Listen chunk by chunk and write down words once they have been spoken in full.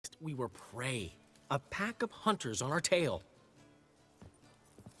realized we were prey. A pack of hunters on our tail.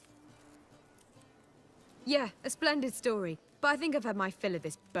 Yeah, a splendid story. But I think I've had my fill of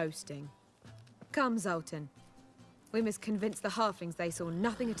this boasting. Come, Zoltan. We must convince the halflings they saw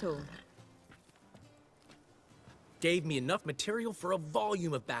nothing at all. Gave me enough material for a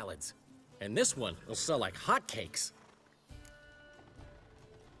volume of ballads. And this one will sell like hotcakes.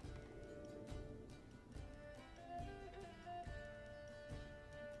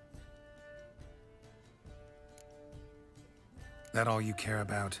 That all you care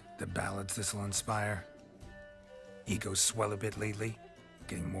about? The ballads this'll inspire? Ego swell a bit lately?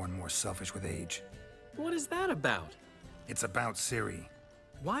 Getting more and more selfish with age. What is that about? It's about Ciri.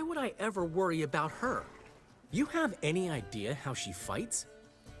 Why would I ever worry about her? You have any idea how she fights?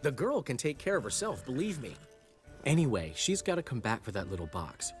 The girl can take care of herself, believe me. Anyway, she's got to come back for that little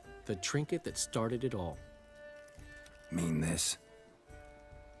box. The trinket that started it all. Mean this?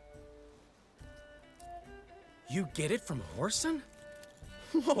 You get it from Whoreson?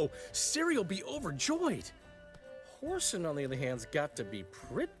 Whoa, Ciri'll be overjoyed. Whoreson, on the other hand, has got to be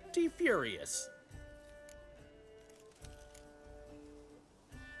pretty furious.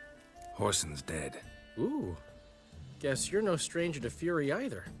 Whoreson's dead. Ooh, guess you're no stranger to fury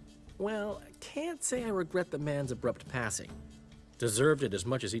either. Well, I can't say I regret the man's abrupt passing. Deserved it as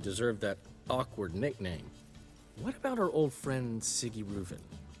much as he deserved that awkward nickname. What about our old friend Siggy Reuven?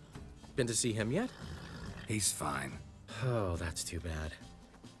 Been to see him yet? He's fine. Oh, that's too bad.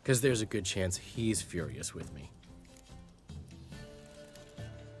 Because there's a good chance he's furious with me.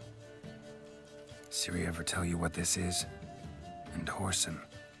 Ciri ever tell you what this is? And Whoreson,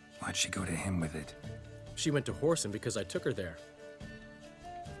 why'd she go to him with it? She went to Whoreson because I took her there.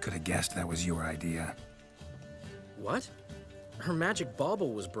 Could have guessed that was your idea. What? Her magic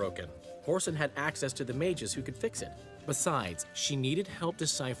bauble was broken. Whoreson had access to the mages who could fix it. Besides, she needed help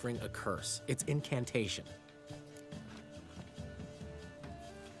deciphering a curse. Its incantation.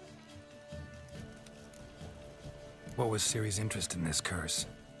 What was Ciri's interest in this curse?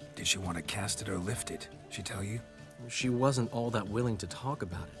 Did she want to cast it or lift it? She tell you? She wasn't all that willing to talk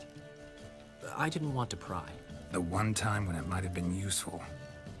about it. I didn't want to pry. The one time when it might have been useful.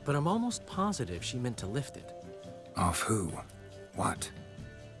 But I'm almost positive she meant to lift it. Off who? What?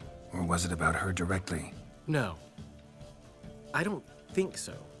 Or was it about her directly? No. I don't think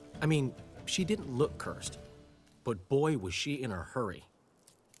so. I mean, she didn't look cursed. But boy, was she in a hurry.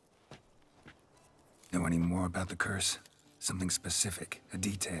 Know any more about the curse? Something specific, a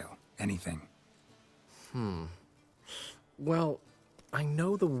detail, anything? Well, I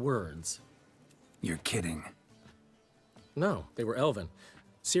know the words. You're kidding. No, they were Elven.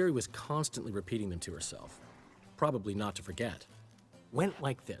 Ciri was constantly repeating them to herself. Probably not to forget. Went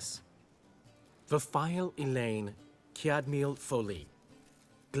like this. Vafile Elaine, Kiadmil Foli.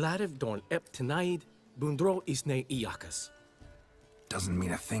 Gladiv Dorn Ep Tenaid, Bundro Isne Iakas. Doesn't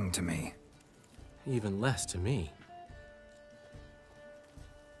mean a thing to me. Even less to me.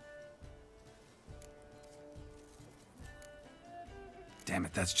 Damn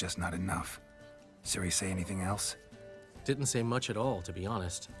it, that's just not enough. Ciri say anything else? Didn't say much at all, to be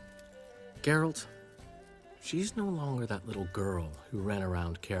honest. Geralt, she's no longer that little girl who ran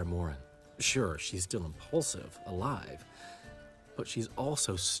around Kaer Morhen. Sure, she's still impulsive, alive, but she's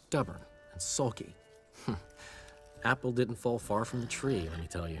also stubborn and sulky. Apple didn't fall far from the tree, let me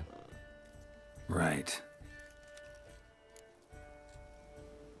tell you. Right.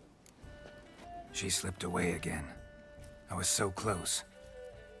 She slipped away again. I was so close.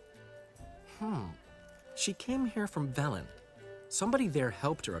 She came here from Velen. Somebody there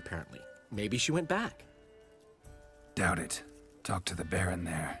helped her, apparently. Maybe she went back. Doubt it. Talked to the Baron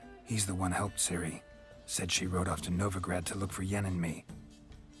there. He's the one helped Ciri. Said she rode off to Novigrad to look for Yen and me.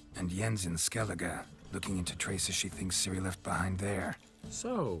 And Yen's in Skellige, looking into traces she thinks Ciri left behind there.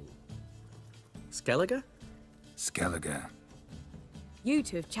 So, Skellige? Skellige. You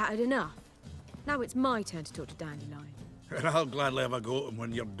two have chatted enough. Now it's my turn to talk to Dandelion. And I'll gladly have a go at him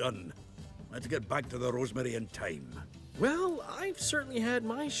when you're done. Let's get back to the Rosemary in time. Well, I've certainly had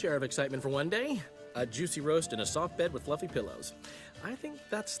my share of excitement for one day. A juicy roast in a soft bed with fluffy pillows. I think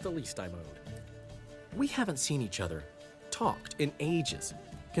that's the least I'm owed. We haven't seen each other, talked in ages.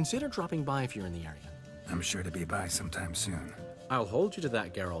 Consider dropping by if you're in the area. I'm sure to be by sometime soon. I'll hold you to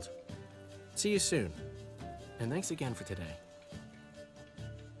that, Geralt. See you soon. And thanks again for today.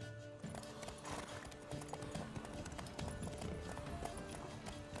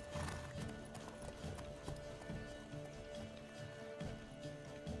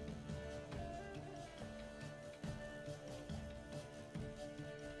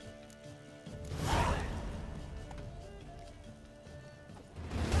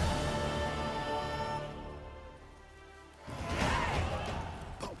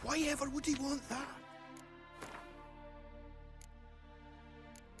 Why ever would he want that?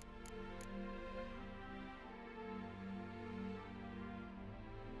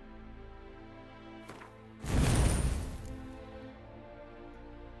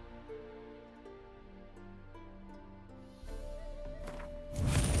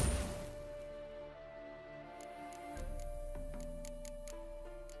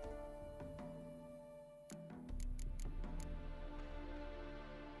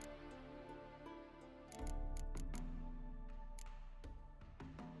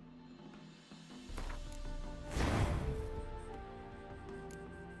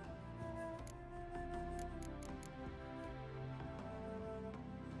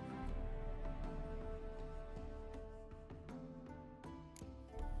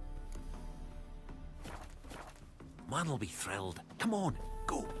 Man'll be thrilled. Come on,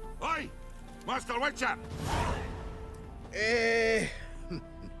 go. Oi! Master Witcher!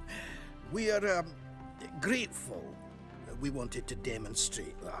 We are, grateful. We wanted to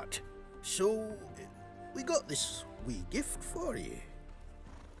demonstrate that. So, we got this wee gift for you.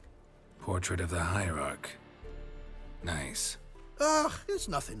 Portrait of the Hierarch. Nice. Ah, it's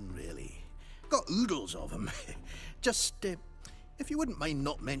nothing really. Got oodles of them. Just, if you wouldn't mind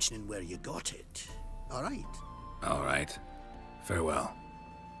not mentioning where you got it. All right. All right. Farewell.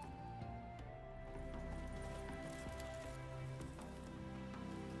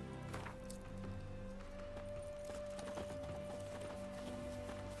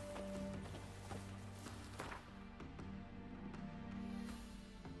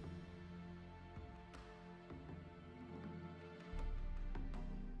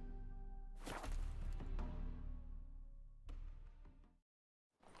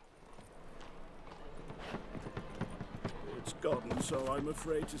 It's gotten so I'm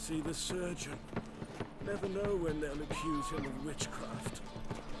afraid to see the surgeon. Never know when they'll accuse him of witchcraft.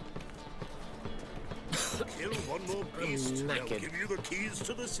 Kill one more beast, they'll give you the keys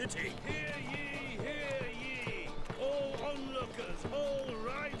to the city. Hear ye, all onlookers, all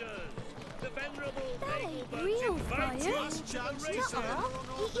riders. The venerable That ain't real fire. He used to. They just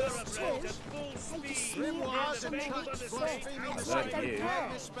smear it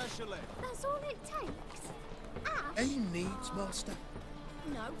That's all it takes. Ash? Any needs, Master?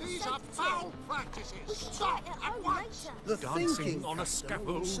 No, These are foul practices. Stop at once. The Dancing thinking on a factor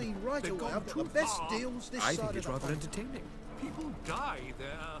will scaffold. see right They've away gone I've got too the best far. deals this I side think of it's the rather pond. entertaining. People die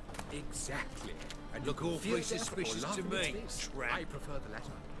there. Exactly. And Look look awfully awfully suspicious to me. I prefer the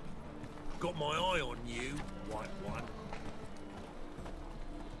latter. Got my eye on you, white one.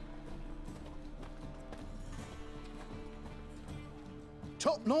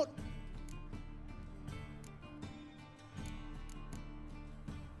 Top knot.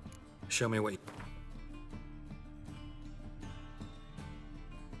 Show me what you...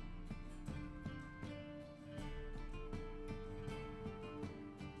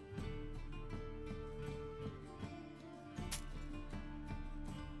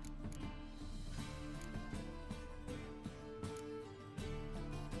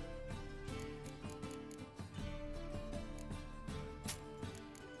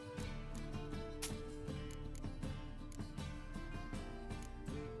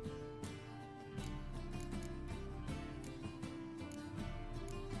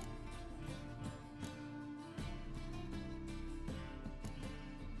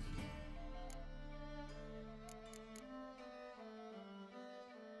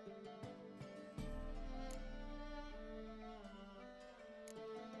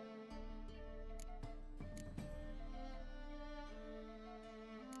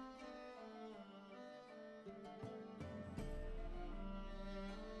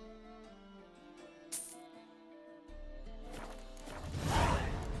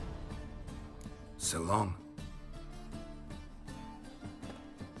 So long.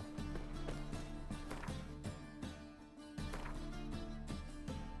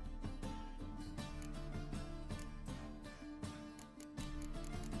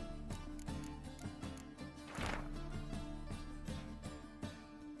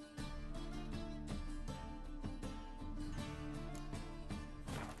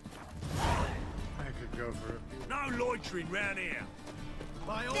 I could go for a few. No loitering round here.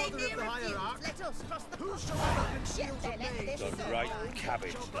 By order of the Hierarch, Let us cross the whosoever conceals a maid Done great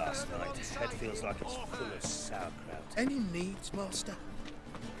cabbage last night. Head feels like it's full of sauerkraut. Any needs, Master?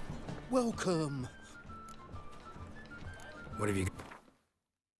 Welcome. What have you...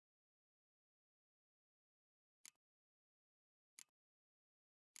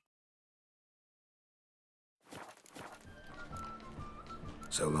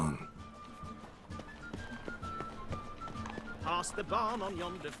 So long. Past the barn on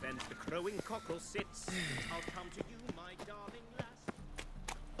yonder fence, the crowing cockerel sits. I'll come to you, my darling lass.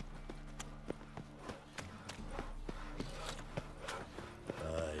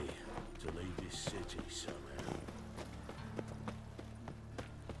 Aye, to leave this city somehow.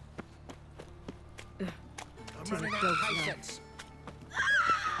 I'm running out of patience.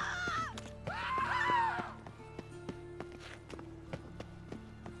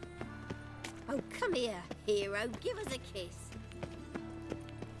 Oh, come here, hero. Give us a kiss.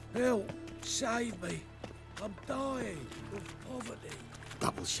 Help! Save me! I'm dying of poverty.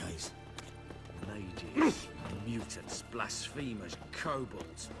 Double shays. Mages, mutants, blasphemers,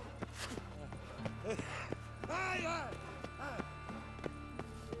 kobolds.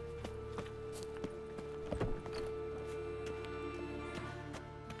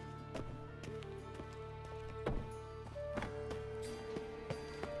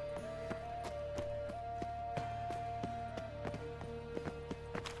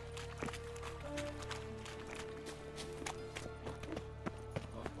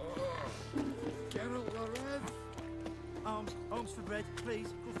 Geralt Loren? Arms for bread, please,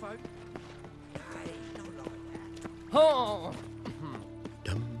 good folk. Oh!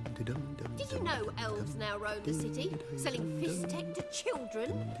 Did you know elves now roam the city, selling fist tech to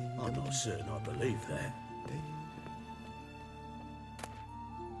children? I'm not certain I believe that.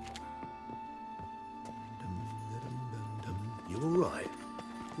 You all right?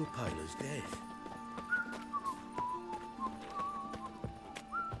 You're pale as death.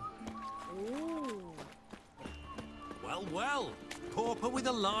 Well, well. Pauper with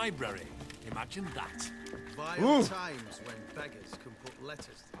a library. Imagine that. Vile times when beggars can put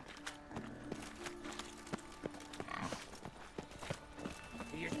letters.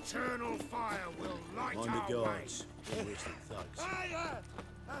 The eternal fire will light On our the way. guards. Wasted thugs.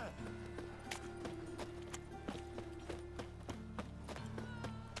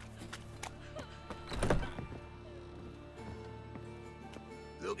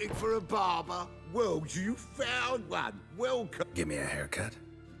 Looking for a barber? Well, you found one. Welcome. Give me a haircut.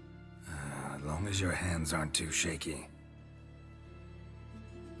 As long as your hands aren't too shaky.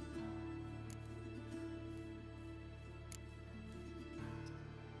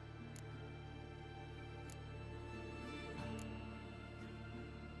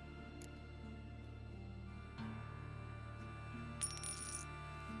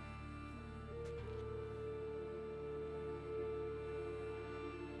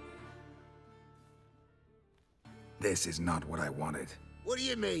 This is not what I wanted. What do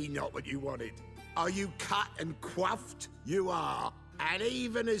you mean, not what you wanted? Are you cut and coiffed? You are. And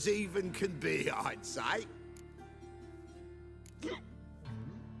even as even can be, I'd say.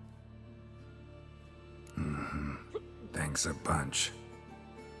 Thanks a bunch.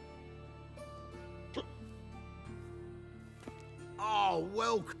 Oh,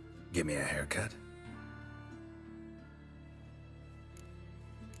 welcome. Give me a haircut.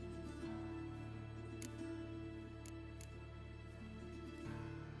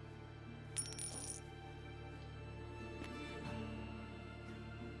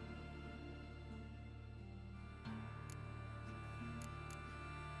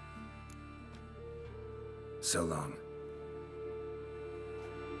 So long.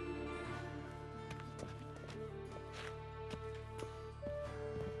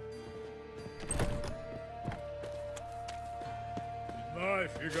 In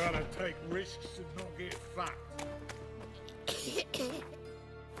life, you gotta take risks and not get fucked.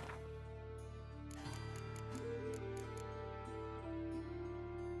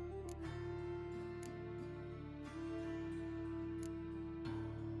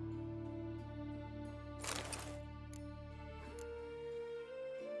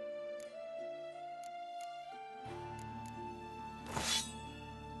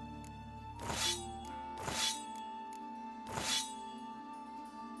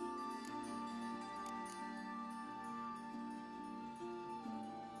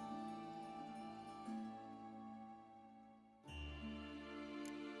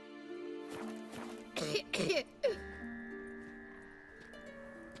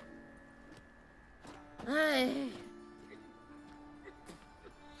 Ay.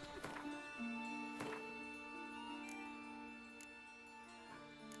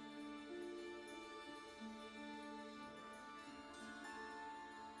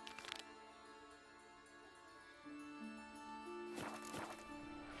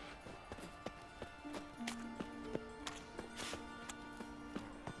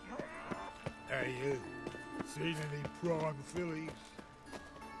 Hey, you. Seen any prime fillies?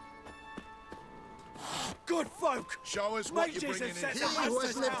 God Good folk! Show us what you're Mages bringing have in. set He the who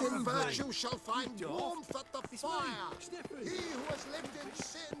has house lived to in flame. virtue shall find warmth at the fire. Sniffer. He who has lived in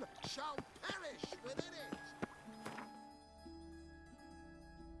sin shall perish within it.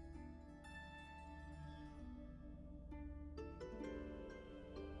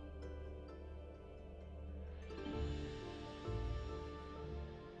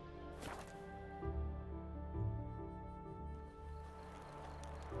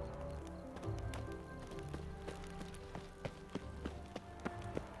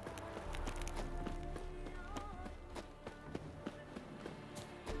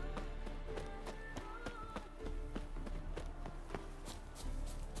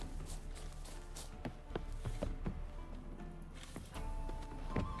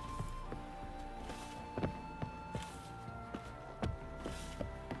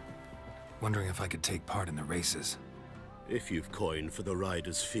 Wondering if I could take part in the races. If you've coin for the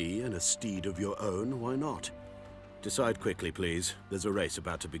rider's fee and a steed of your own, why not? Decide quickly, please. There's a race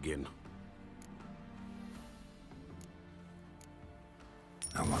about to begin.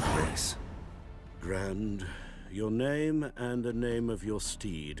 I want a race. Grand. Your name and the name of your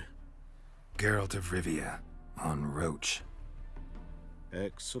steed. Geralt of Rivia, on Roach.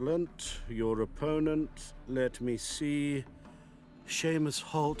 Excellent. Your opponent, let me see... Seamus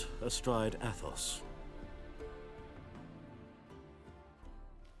Holt astride Athos.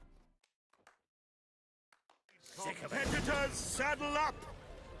 Competitors, saddle up!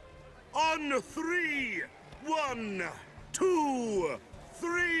 On 3! 1, 2,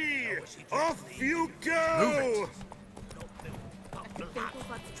 3! Off you go!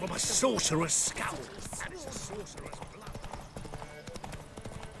 From a sorcerer's scalp. That is a sorcerer's blood.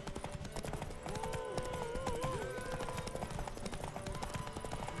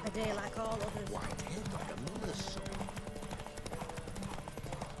 A day like all others. White-head like a mother's son.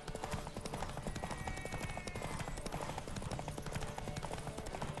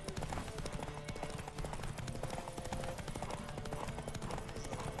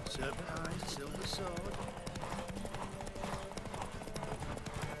 Serpent eyes, silver sword.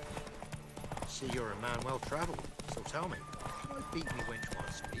 See, you're a man well travelled, so tell me, should I beat me wench while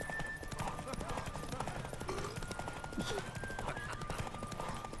I speak? It's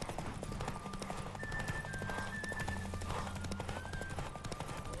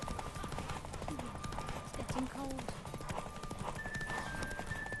getting cold.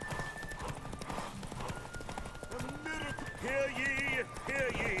 Hear ye, hear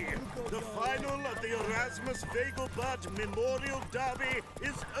ye! The final of the Erasmus Vegelbud Memorial Derby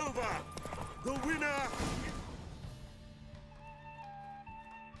is over! The winner...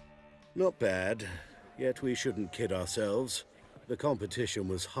 Not bad, yet we shouldn't kid ourselves. The competition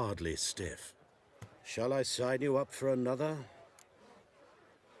was hardly stiff. Shall I sign you up for another?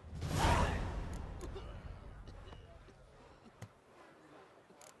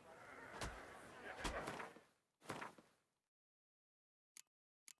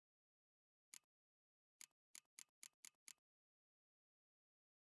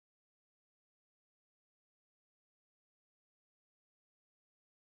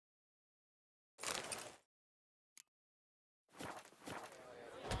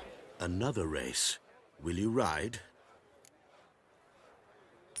 Another race. Will you ride?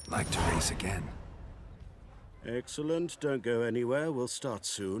 Like to race again. Excellent. Don't go anywhere. We'll start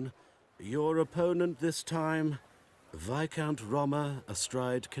soon. Your opponent this time, Viscount Roma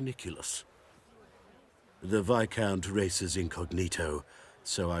astride Caniculus. The Viscount races incognito,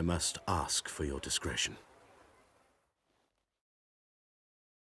 so I must ask for your discretion.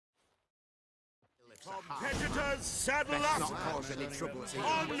 Competitors, saddle up! On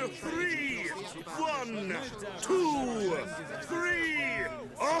 3! 1, 2, 3!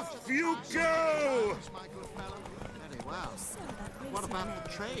 Off you go! Very well. What about the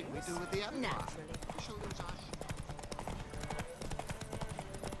trade we do with the Empire? We shall lose our...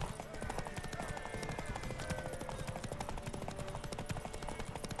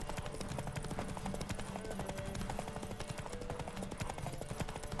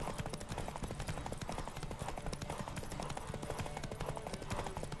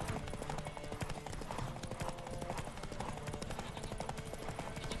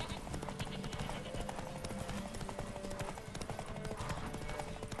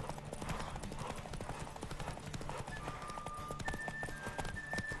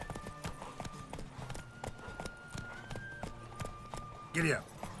 Giddy up.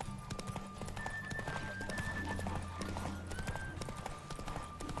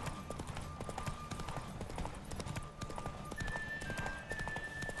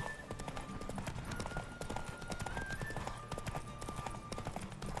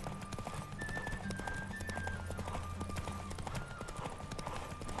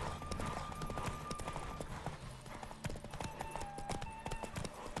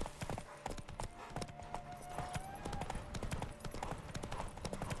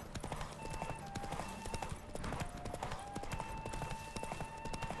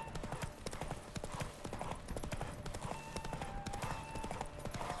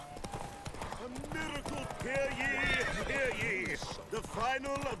 Hear ye, hear ye. The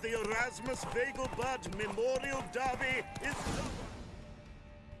final of the Erasmus Vegelbud Memorial Derby is over.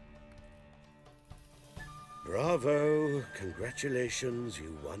 Bravo! Congratulations,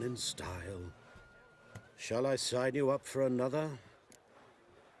 you won in style. Shall I sign you up for another?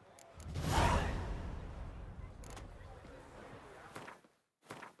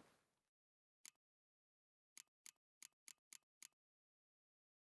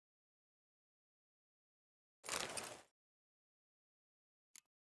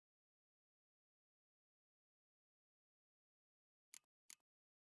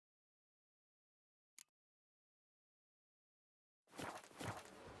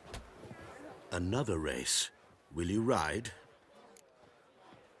 Another race. Will you ride?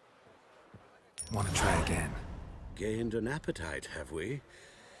 Want to try again? Gained an appetite, have we?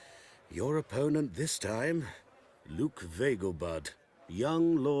 Your opponent this time, Luke Vegelbud,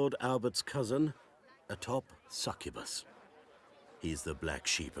 young Lord Albert's cousin, atop succubus. He's the black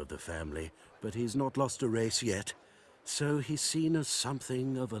sheep of the family, but he's not lost a race yet, so he's seen as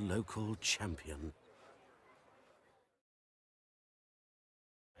something of a local champion.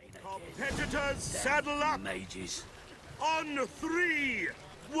 Competitors, saddle up! Mages. On 3!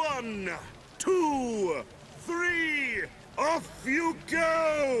 1, 2, 3! Off you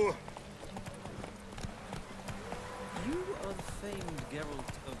go! You are the famed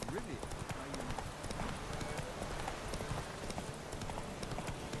Geralt of Rivia, are you?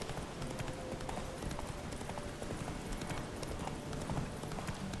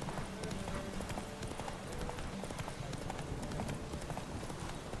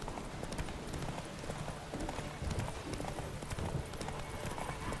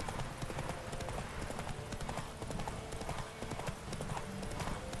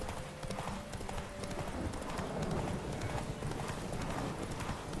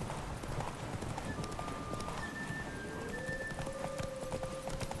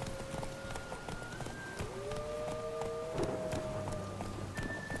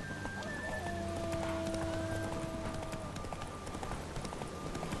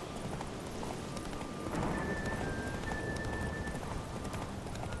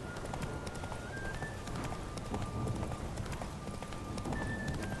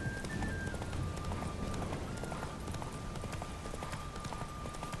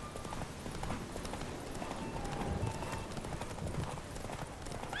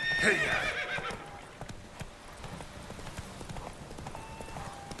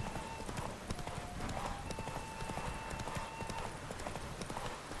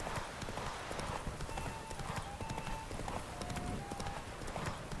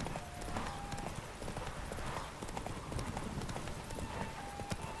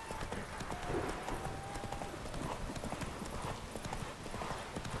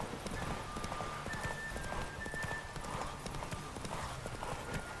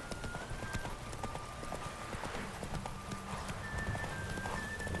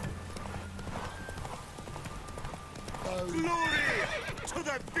 Glory to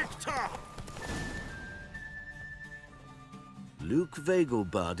the victor! Luke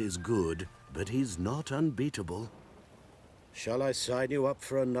Vegelbud is good, but he's not unbeatable. Shall I sign you up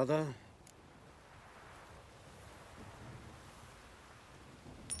for another?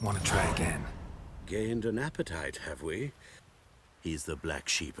 Want to try again? Gained an appetite, have we? He's the black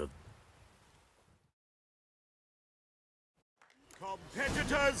sheep of...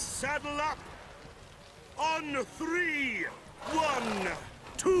 Competitors, saddle up! On 3! 1,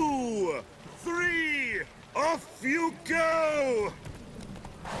 2, 3! Off you go!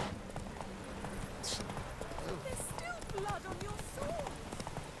 There's still blood on your sword.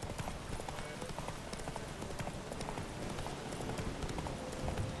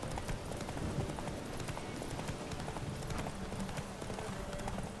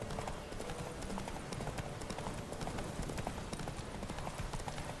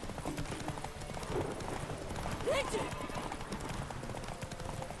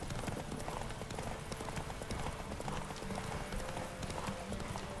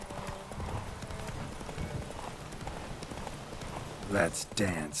 Let's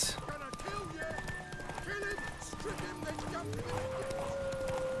dance.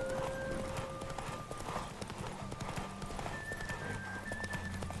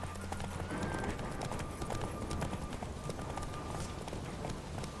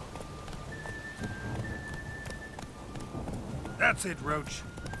 That's it, Roach.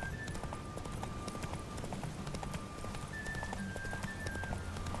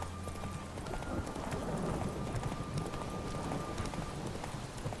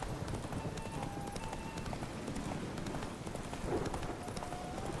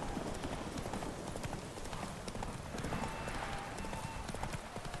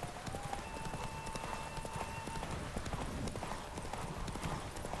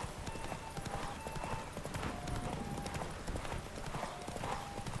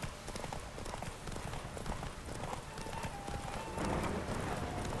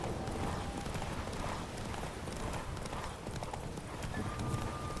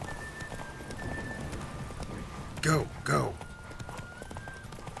 Go, go.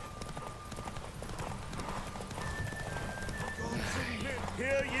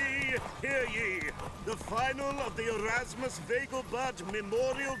 Hear ye, hear ye. The final of the Erasmus Vegelbud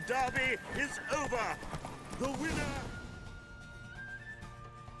Memorial Derby is over. The winner...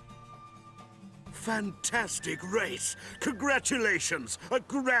 Fantastic race! Congratulations! A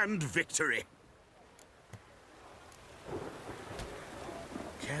grand victory!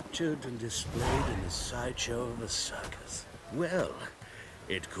 Captured and displayed in the sideshow of a circus. Well,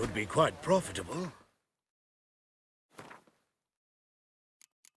 it could be quite profitable.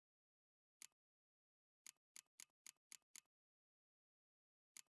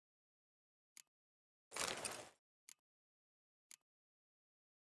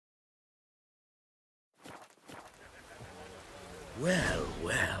 Well,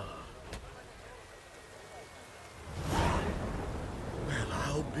 well. Well,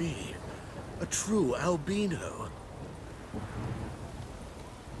 I'll be a true albino.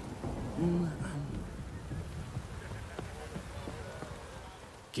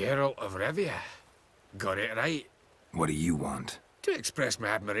 Geralt of Rivia. Got it right. What do you want? To express my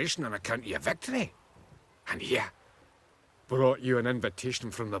admiration on account of your victory. And here, brought you an invitation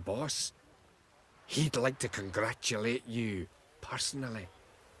from the boss. He'd like to congratulate you personally.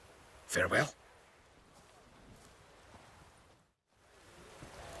 Farewell.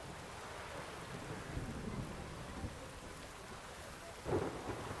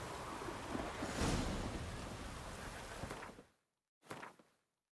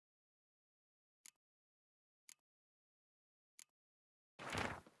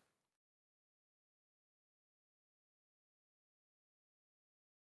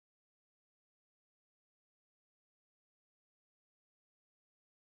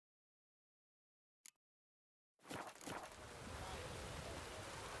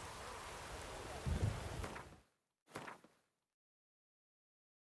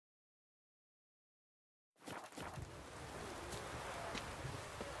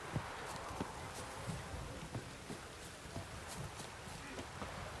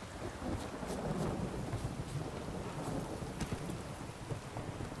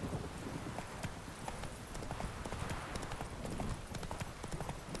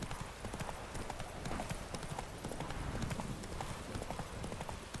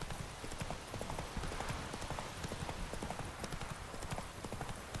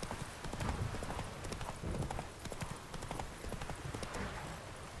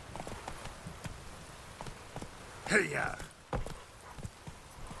 Hey-ya!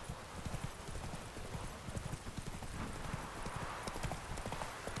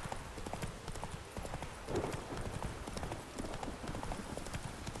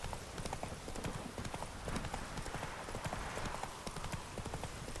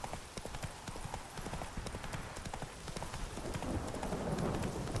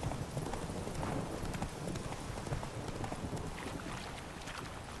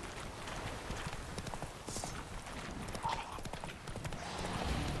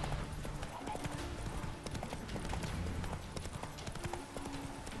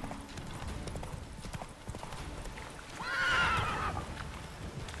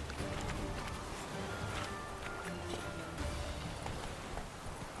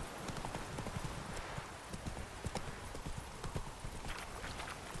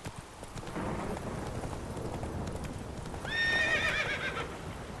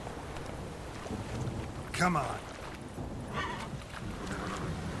 Come on.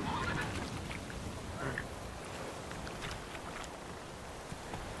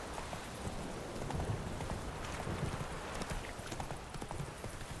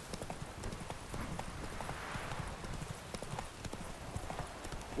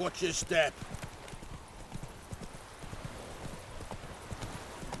 Watch your step.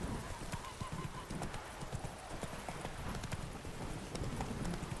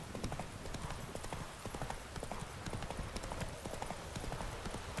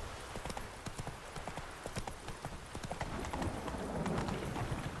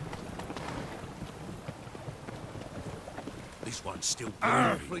 This one's still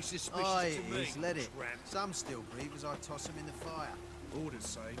breathing. Pretty suspicious to me. Let it. Some still breathe as I toss them in the fire. Orders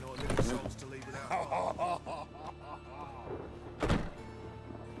say not a living souls to leave without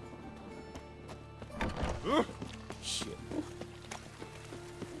fire. Shit.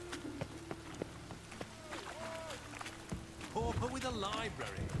 Pauper with a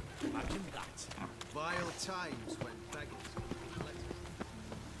library. Imagine that. Vile times when beggars could be collected.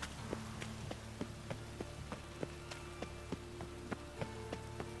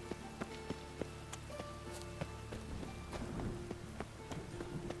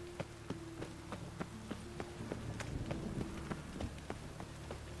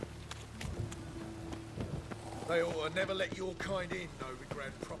 They ought to never let your kind in,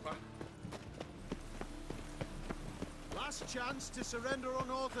 Novigrad proper. Last chance to surrender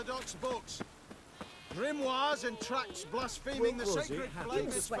unorthodox books. Grimoires and tracts blaspheming the sacred flame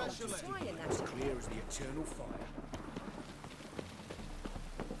especially. As clear as the eternal fire.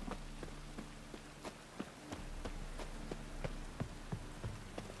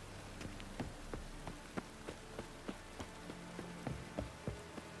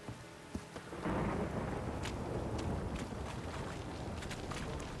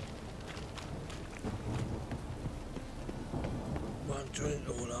 One drink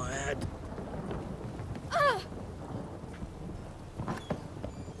all I had.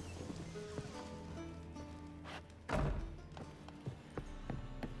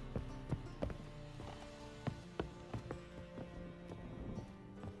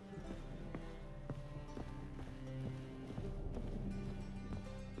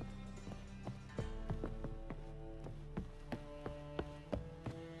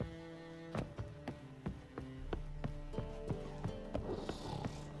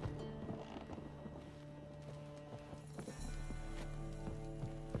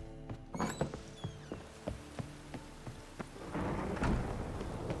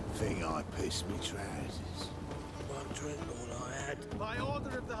 Think I pissed me trousers. One drink all I had. By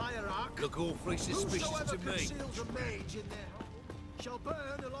order of the hierarch, Look awfully suspicious whosoever to me. conceals a mage in their home shall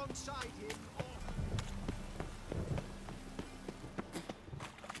burn alongside him.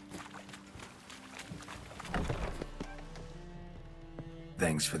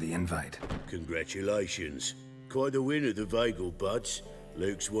 Thanks for the invite. Congratulations. Quite the winner, the Vagel Buds.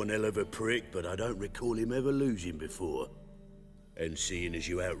 Luke's one hell of a prick, but I don't recall him ever losing before. And seeing as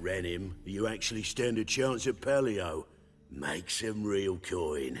you outran him, you actually stand a chance at Palio. Make some real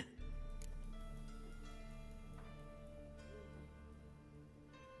coin.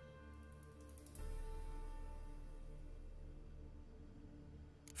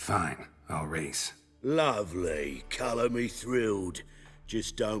 Fine, I'll race. Lovely. Colour me thrilled.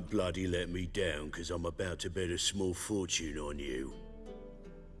 Just don't bloody let me down, 'cause I'm about to bet a small fortune on you.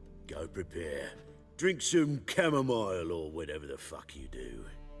 Go prepare. Drink some chamomile or whatever the fuck you do.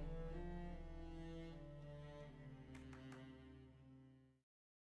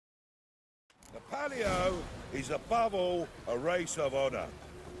 The Palio is above all a race of honor.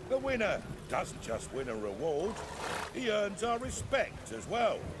 The winner doesn't just win a reward, he earns our respect as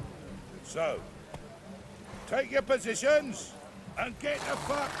well. So, take your positions and get the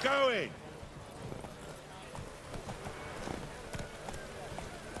fuck going.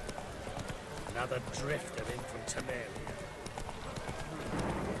 Another drifter in from Temeria.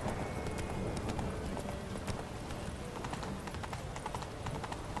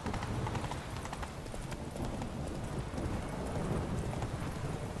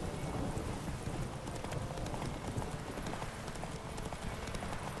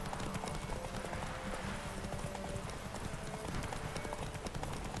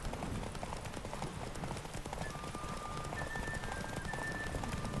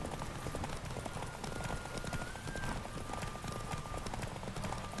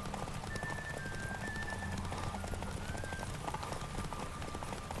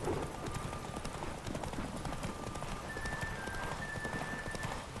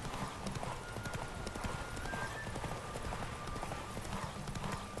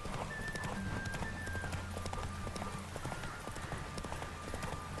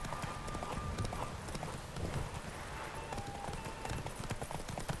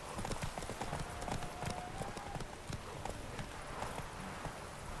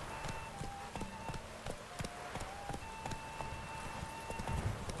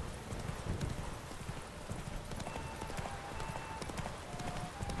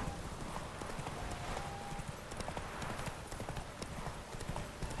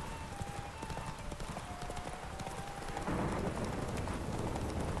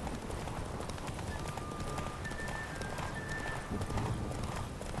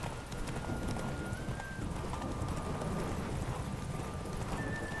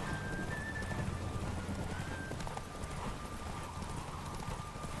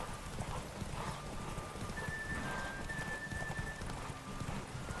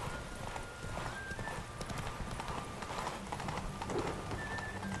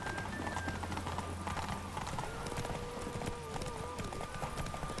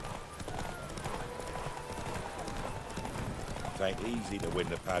 It ain't easy to win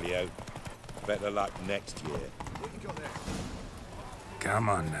the Palio. Better luck next year. What you got there? Come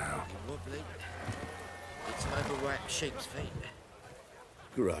on now. Wobbly. It's overwrapped sheep's feet.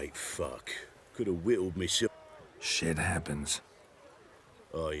 Great fuck. Could have whittled myself. Shit happens.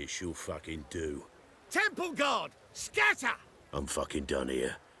 Oh, you sure fucking do. Temple Guard! Scatter! I'm fucking done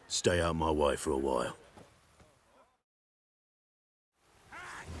here. Stay out my way for a while.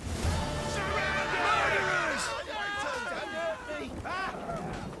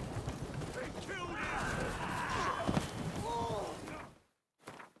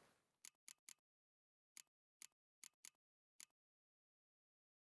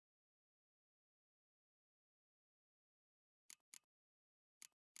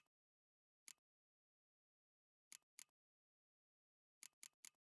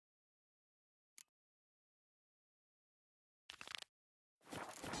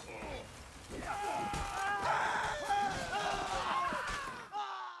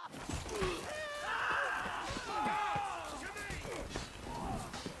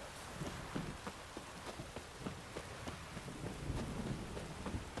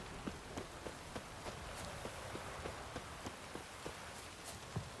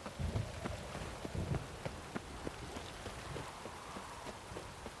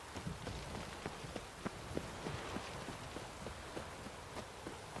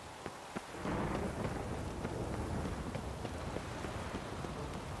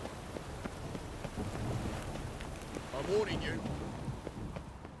 I'm warning you.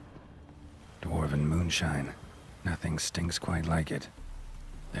 Dwarven moonshine. Nothing stinks quite like it.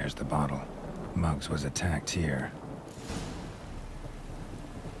 There's the bottle. Muggs was attacked here.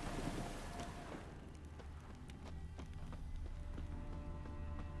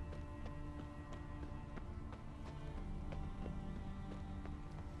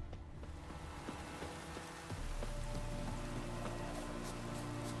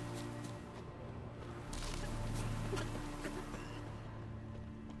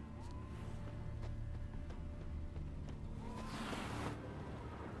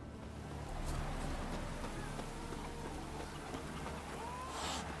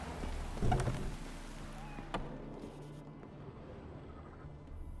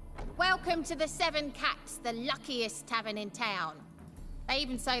 Welcome to the Seven Cats, the luckiest tavern in town. They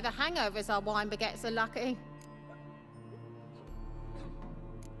even say the hangovers our wine baguettes are lucky.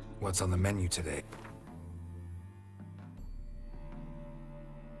 What's on the menu today?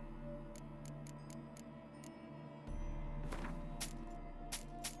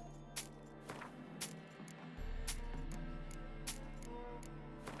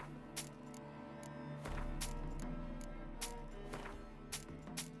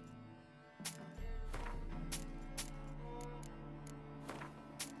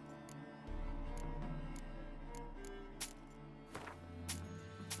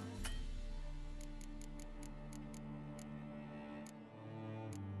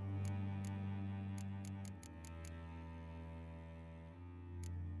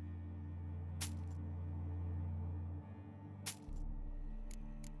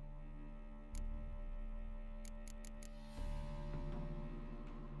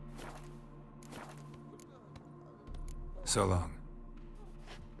 So long.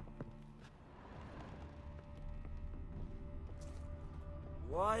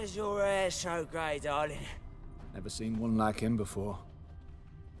 Why is your hair so grey, darling? Never seen one like him before.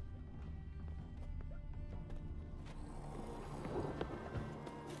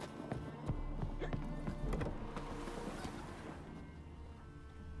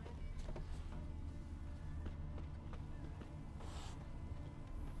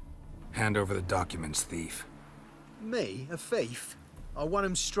 Hand over the documents, thief. Me? A thief? I won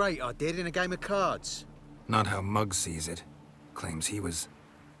him straight, I did, in a game of cards. Not how Muggs sees it. Claims he was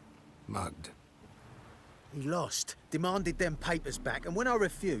mugged. He lost, demanded them papers back, and when I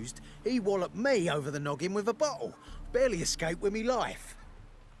refused, he walloped me over the noggin with a bottle. Barely escaped with me life.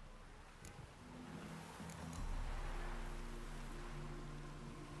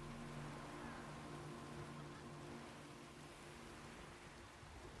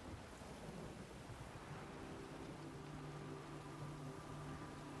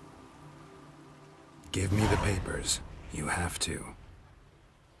 Give me the papers. You have to.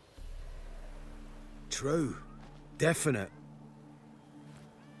 True. Definite.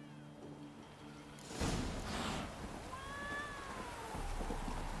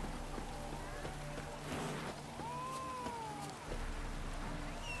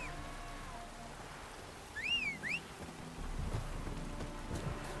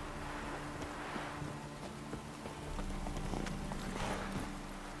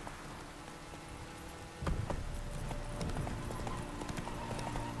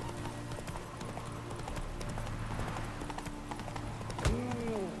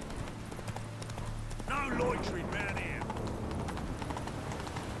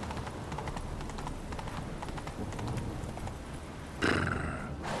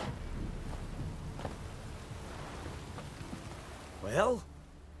 Well?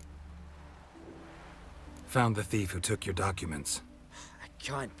 Found the thief who took your documents. It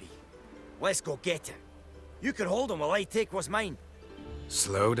can't be. Let's go get it. You can hold him while I take what's mine.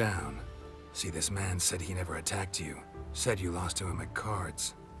 Slow down. See, this man said he never attacked you. Said you lost to him at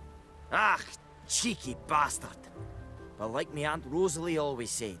cards. Ah, cheeky bastard. But like me Aunt Rosalie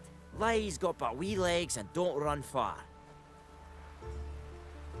always said, lies got but wee legs and don't run far.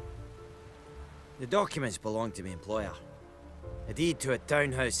 The documents belong to my employer. A deed to a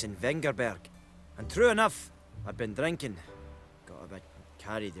townhouse in Vengerberg. And true enough, I'd been drinking. Got a bit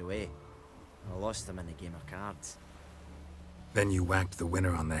carried away. I lost them in a game of cards. Then you whacked the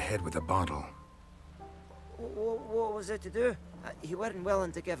winner on the head with a bottle. What was it to do? You weren't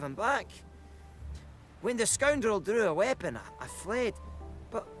willing to give him back. When the scoundrel drew a weapon, I fled.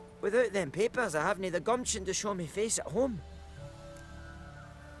 But without them papers, I haven't the gumption to show me face at home.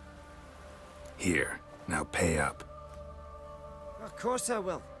 Here, now pay up. Of course I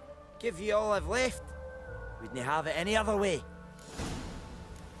will. Give you all I've left. Wouldn't have it any other way.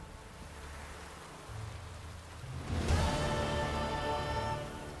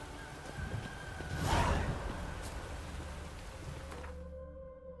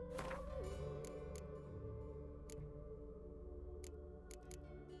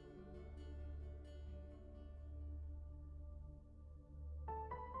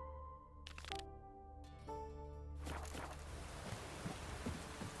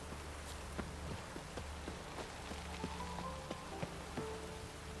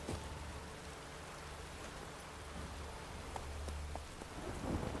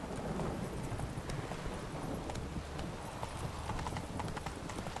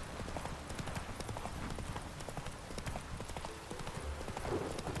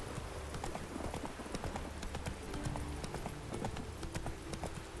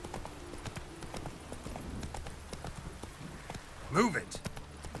 Move it!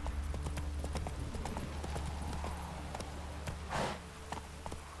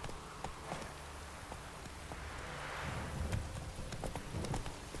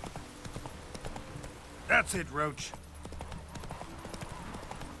 That's it, Roach.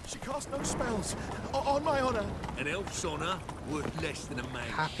 She cast no spells. On my honor. An elf's honor worth less than a mage.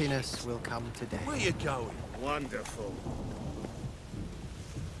 Happiness will come today. Where you going? Wonderful.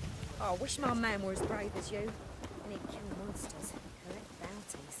 Oh, I wish my man were as brave as you. And he'd kill monsters, collect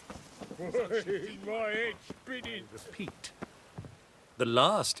bounties. My head's spinning. Repeat. The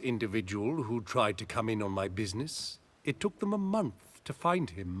last individual who tried to come in on my business, it took them a month to find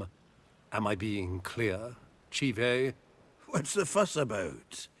him. Am I being clear, Chive? What's the fuss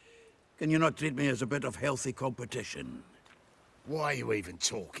about? Can you not treat me as a bit of healthy competition? Why are you even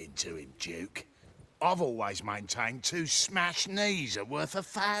talking to him, Duke? I've always maintained 2 smashed knees are worth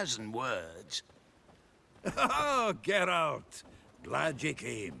 1,000 words. Oh, Geralt. Glad you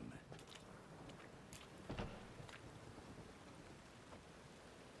came.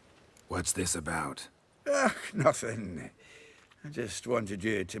 What's this about? Nothing. I just wanted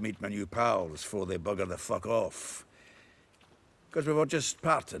you to meet my new pals before they bugger the fuck off. Because we were just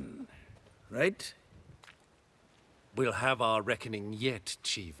parting, right? We'll have our reckoning yet,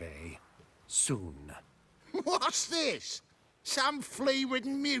 Chive. Soon. What's this? Some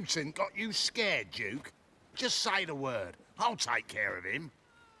flea-ridden mutant got you scared, Duke? Just say the word. I'll take care of him.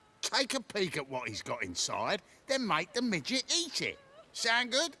 Take a peek at what he's got inside, then make the midget eat it.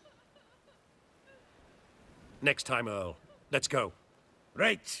 Sound good? Next time, Earl. Let's go.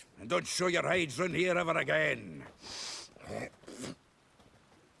 Right, and don't show your hides round here ever again.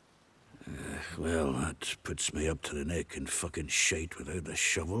 Well, that puts me up to the neck in fucking shite without a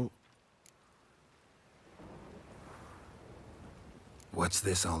shovel. What's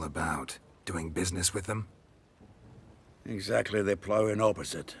this all about? Doing business with them? Exactly the ploughing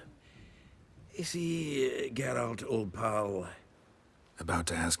opposite. You see, Geralt, old pal... About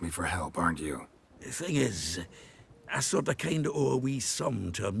to ask me for help, aren't you? The thing is, I sorta kinda owe a wee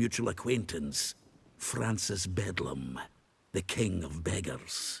sum to a mutual acquaintance. Francis Bedlam, the king of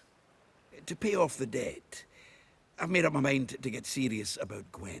beggars. To pay off the debt, I've made up my mind to get serious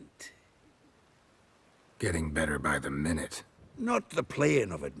about Gwent. Getting better by the minute. Not the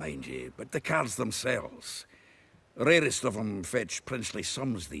playing of it, mind you, but the cards themselves. Rarest of them fetch princely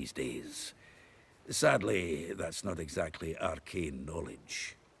sums these days. Sadly, that's not exactly arcane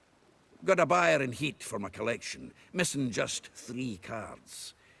knowledge. Got a buyer in heat for my collection, missing just 3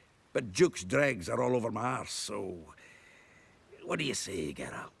 cards. But Duke's dregs are all over my arse, so... What do you say,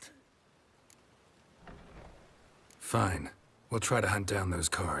 Geralt? Fine. We'll try to hunt down those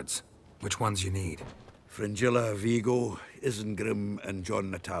cards. Which ones you need? Fringilla, Vigo, Isengrim, and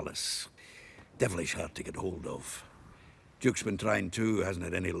John Natalis. Devilish hard to get hold of. Duke's been trying too, hasn't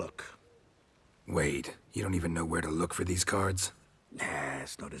had any luck. Wait, you don't even know where to look for these cards? Nah,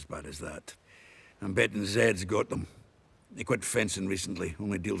 it's not as bad as that. I'm betting Zed's got them. He quit fencing recently,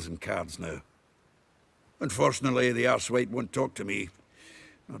 only deals in cards now. Unfortunately, the arsewite won't talk to me.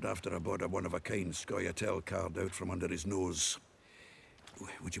 Not after I bought a one-of-a-kind Scoia'tael card out from under his nose.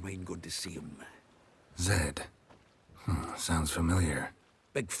 Would you mind going to see him? Zed. Sounds familiar.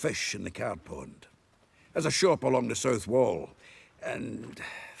 Big fish in the card pond. Has a shop along the south wall. And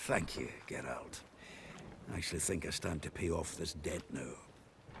thank you, Geralt. I actually think I stand to pay off this debt now.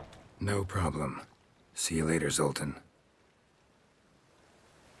 No problem. See you later, Zoltan.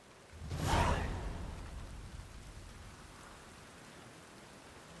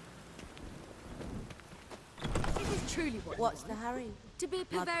 This is truly What's the hurry? To be a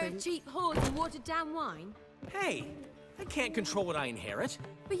purveyor of cheap whores and watered-down wine? Hey, I can't control what I inherit.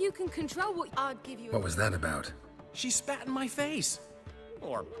 But you can control what I'd give you. What was that about? She spat in my face.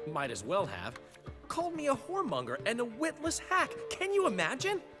 Or might as well have. Called me a whoremonger and a witless hack. Can you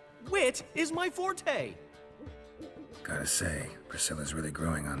imagine? Wit is my forte. Gotta say, Priscilla's really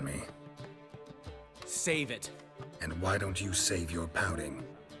growing on me. Save it. And why don't you save your pouting?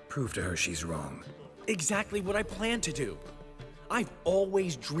 Prove to her she's wrong. Exactly what I plan to do. I've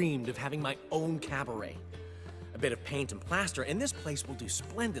always dreamed of having my own cabaret. A bit of paint and plaster, and this place will do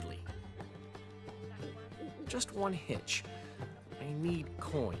splendidly. Just one hitch. I need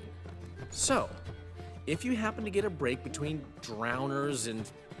coin. So, if you happen to get a break between drowners and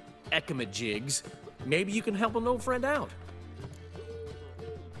ekamajigs, maybe you can help an old friend out.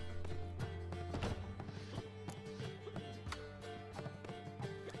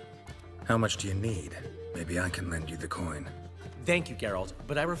 How much do you need? Maybe I can lend you the coin. Thank you, Geralt,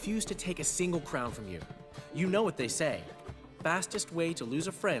 but I refuse to take a single crown from you. You know what they say. Fastest way to lose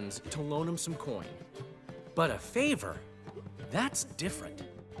a friend's to loan him some coin. But a favor? That's different.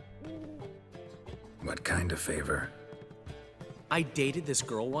 What kind of favor? I dated this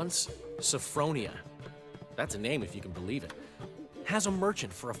girl once, Sophronia. That's a name if you can believe it. Has a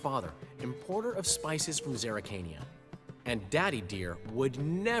merchant for a father, importer of spices from Zerrikania. And Daddy Dear would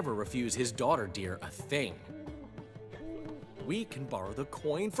never refuse his daughter Dear a thing. We can borrow the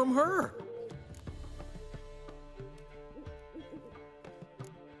coin from her.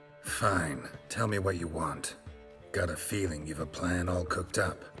 Fine. Tell me what you want. Got a feeling you've a plan all cooked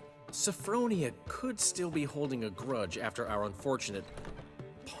up. Sophronia could still be holding a grudge after our unfortunate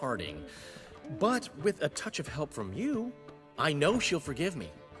parting. But with a touch of help from you, I know she'll forgive me.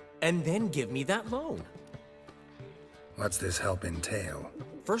 And then give me that loan. What's this help entail?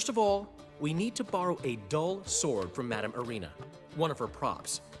 First of all, we need to borrow a dull sword from Madame Irina, one of her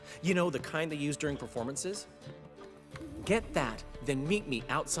props. You know, the kind they use during performances? Get that, then meet me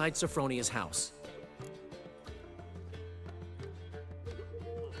outside Sophronia's house.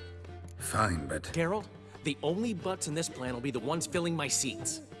 Fine, but... Geralt, the only butts in this plan will be the ones filling my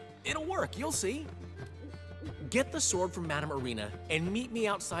seats. It'll work, you'll see. Get the sword from Madame Irina and meet me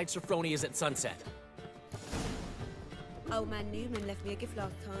outside Sophronia's at sunset. Old man Newman left me a gift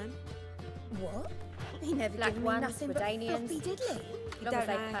last time. What? He never Black gave me ones, nothing but Redanians. floppy diddly. You Long don't as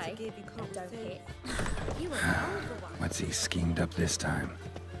they know how to pay. give, you can't Don't receive. hit. You were an older one. What's he schemed up this time?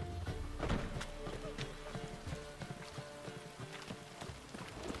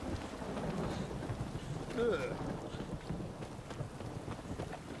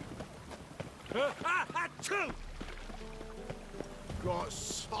 Got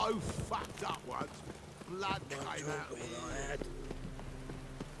so fucked up once, blood came out of my head.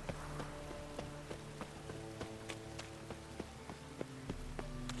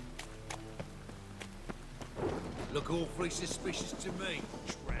 Look awfully suspicious to me,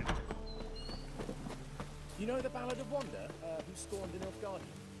 tramp. You know the Ballad of Wanda, who stormed the Nilfgaardian?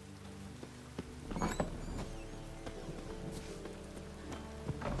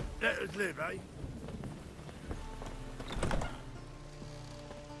 Let us live, eh?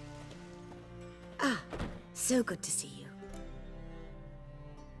 So good to see you.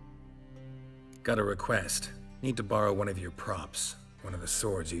 Got a request. Need to borrow one of your props. One of the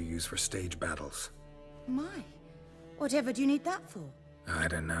swords you use for stage battles. My, whatever do you need that for? I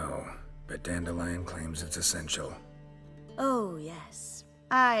don't know, but Dandelion claims it's essential. Oh, yes.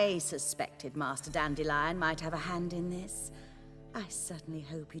 I suspected Master Dandelion might have a hand in this. I certainly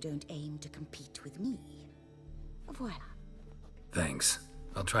hope you don't aim to compete with me. Voila. Thanks.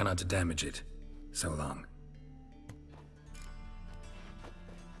 I'll try not to damage it. So long.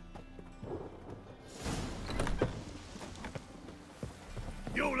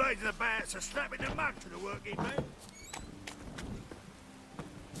 You ladies are bad, so slapping the mug to the working man.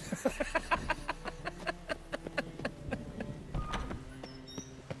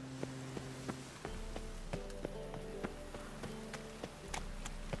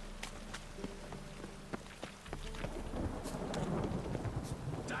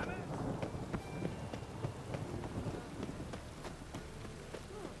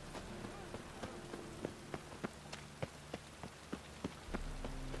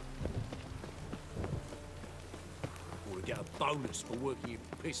 would get a bonus for working in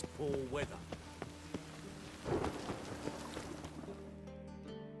piss-poor weather.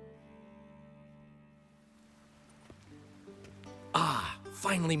 Ah,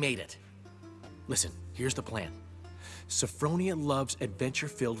 finally made it. Listen, here's the plan. Sophronia loves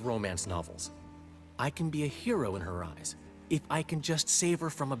adventure-filled romance novels. I can be a hero in her eyes if I can just save her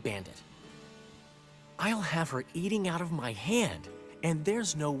from a bandit. I'll have her eating out of my hand, and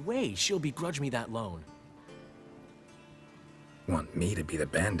there's no way she'll begrudge me that loan. Want me to be the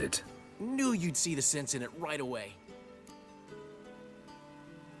bandit? Knew you'd see the sense in it right away.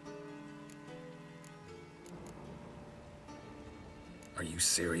 Are you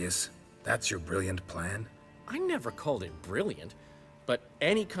serious? That's your brilliant plan? I never called it brilliant, but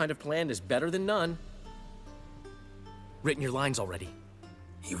any kind of plan is better than none. Written your lines already.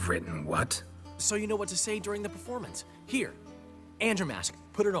 You've written what? So you know what to say during the performance. Here, Andrew Mask,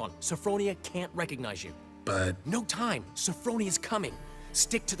 put it on. Sophronia can't recognize you. But... No time. Sophronia's coming.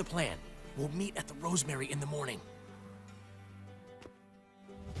 Stick to the plan. We'll meet at the Rosemary in the morning.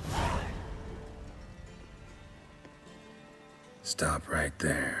 Stop right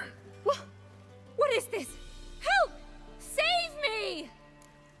there. What is this? Help! Save me!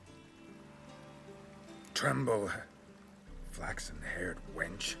 Tremble, flaxen-haired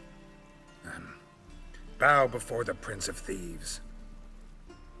wench. Bow before the Prince of Thieves.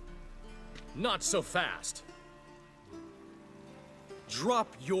 Not so fast.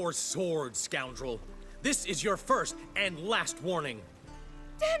 Drop your sword, scoundrel. This is your first and last warning.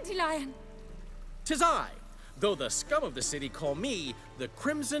 Dandelion! 'Tis I, though the scum of the city call me the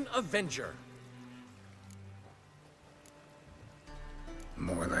Crimson Avenger.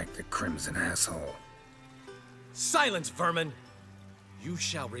 More like the Crimson Asshole. Silence, vermin! You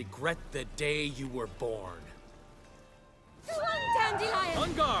shall regret the day you were born. Dandelion!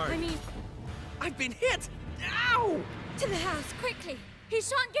 On guard! I mean... I've been hit! Ow! To the house, quickly! He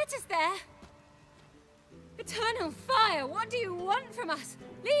shan't get us there! Eternal fire, what do you want from us?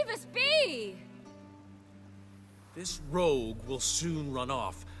 Leave us be! This rogue will soon run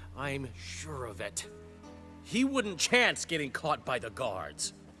off. I'm sure of it. He wouldn't chance getting caught by the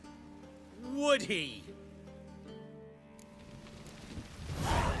guards. Would he?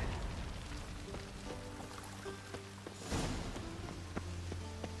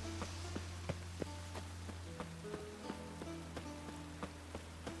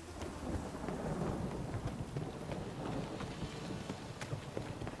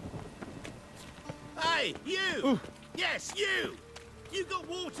 Hey, you! Yes, you! You got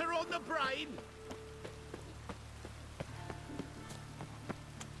water on the brain?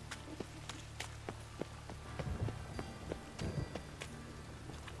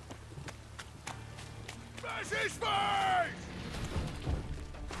 Bash his face!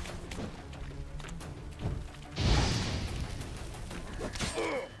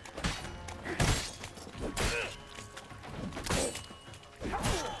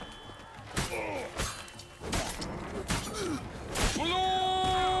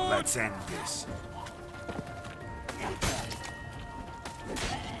 Let's end this.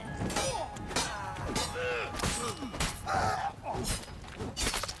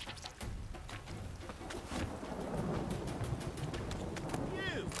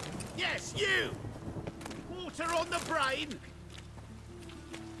 You! Yes, you! Water on the brain?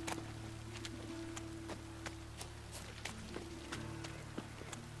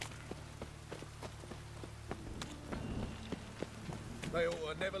 They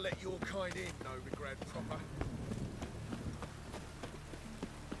ought to never let your kind in, Novigrad proper.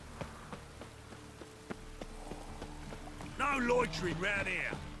 No loitering round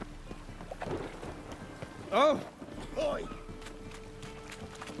here. Oh! Oi!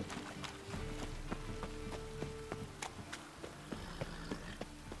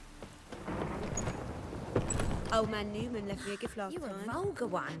 Old man Newman left me a gift last You time. a vulgar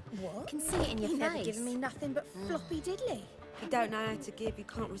one. What? Can see it in your You've face. never given me nothing but floppy diddly. You don't know how to give, you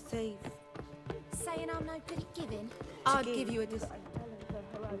can't receive. Saying I'm no good at giving. I'd give you a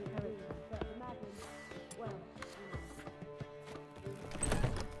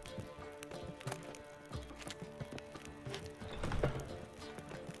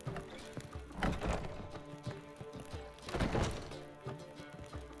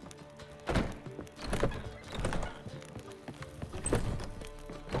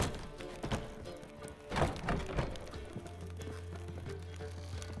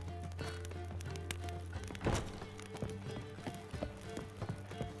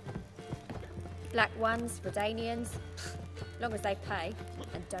Black ones, Redanians, long as they pay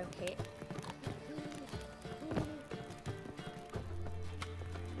and don't hit.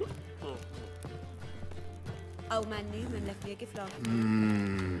 Old man Newman left me a gift last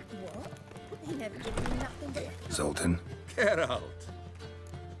What? He never gave me nothing but... Zoltan. Geralt.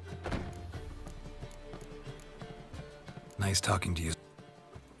 Nice talking to you.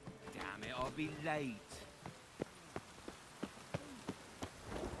 Damn it, I'll be late.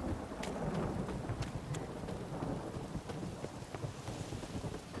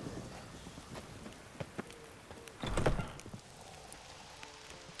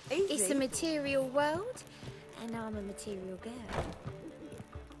 It's a material world, and I'm a material girl.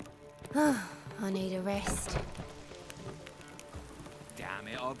 I need a rest. Damn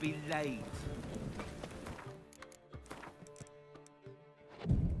it, I'll be late.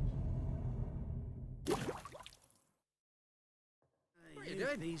 What are you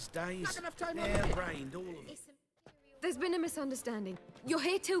doing these days? Not enough time Hair-brained, all of it. There's been a misunderstanding. You're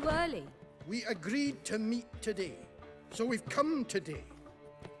here too early. We agreed to meet today, so we've come today.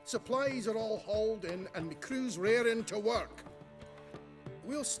 Supplies are all hauled in and the crew's raring to work.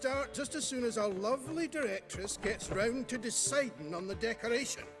 We'll start just as soon as our lovely directress gets round to deciding on the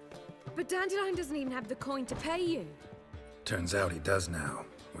decoration. But Dandelion doesn't even have the coin to pay you. Turns out he does now,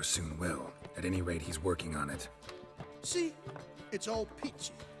 or soon will. At any rate, he's working on it. See, it's all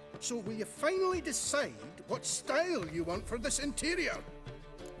peachy. So will you finally decide what style you want for this interior?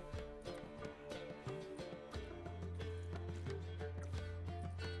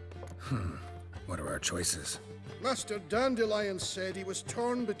 What are our choices? Master Dandelion said he was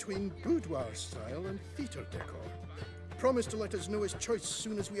torn between boudoir style and theatre decor. Promised to let us know his choice as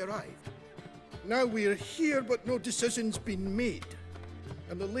soon as we arrived. Now we're here, but no decision's been made.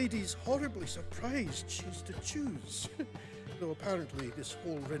 And the lady's horribly surprised she's to choose. Though apparently this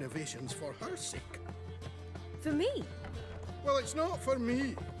whole renovation's for her sake. For me? Well, it's not for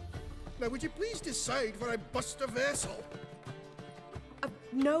me. Now, would you please decide where I bust a vessel? I've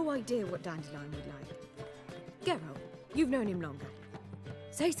no idea what Dandelion would like. Geralt, you've known him longer.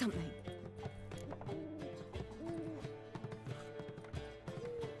 Say something.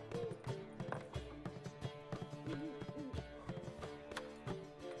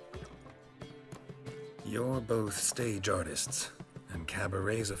 You're both stage artists, and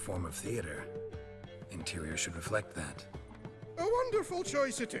cabaret's a form of theater. Interior should reflect that. A wonderful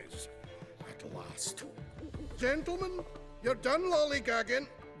choice it is. At last. Gentlemen, you're done lollygagging.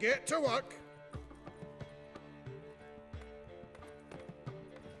 Get to work.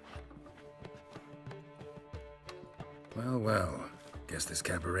 Well, well. Guess this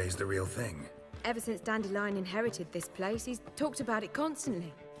cabaret's the real thing. Ever since Dandelion inherited this place, he's talked about it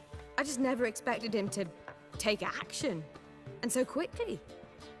constantly. I just never expected him to take action. And so quickly.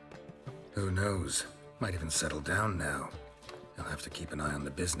 Who knows? Might even settle down now. He'll have to keep an eye on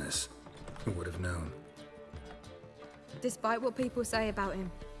the business. Who would have known? Despite what people say about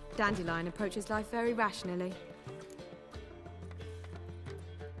him, Dandelion approaches life very rationally.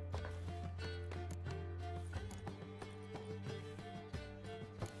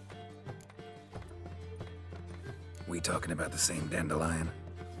 We talking about the same Dandelion?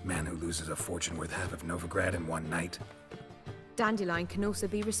 Man who loses a fortune worth half of Novigrad in one night? Dandelion can also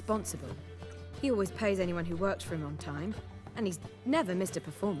be responsible. He always pays anyone who works for him on time, and he's never missed a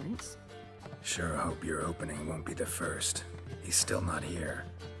performance. Sure hope your opening won't be the first. He's still not here.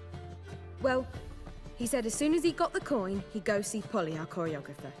 Well, he said as soon as he got the coin, he'd go see Polly, our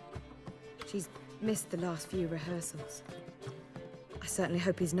choreographer. She's missed the last few rehearsals. I certainly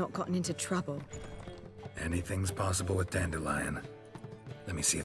hope he's not gotten into trouble. Anything's possible with Dandelion. Let me see if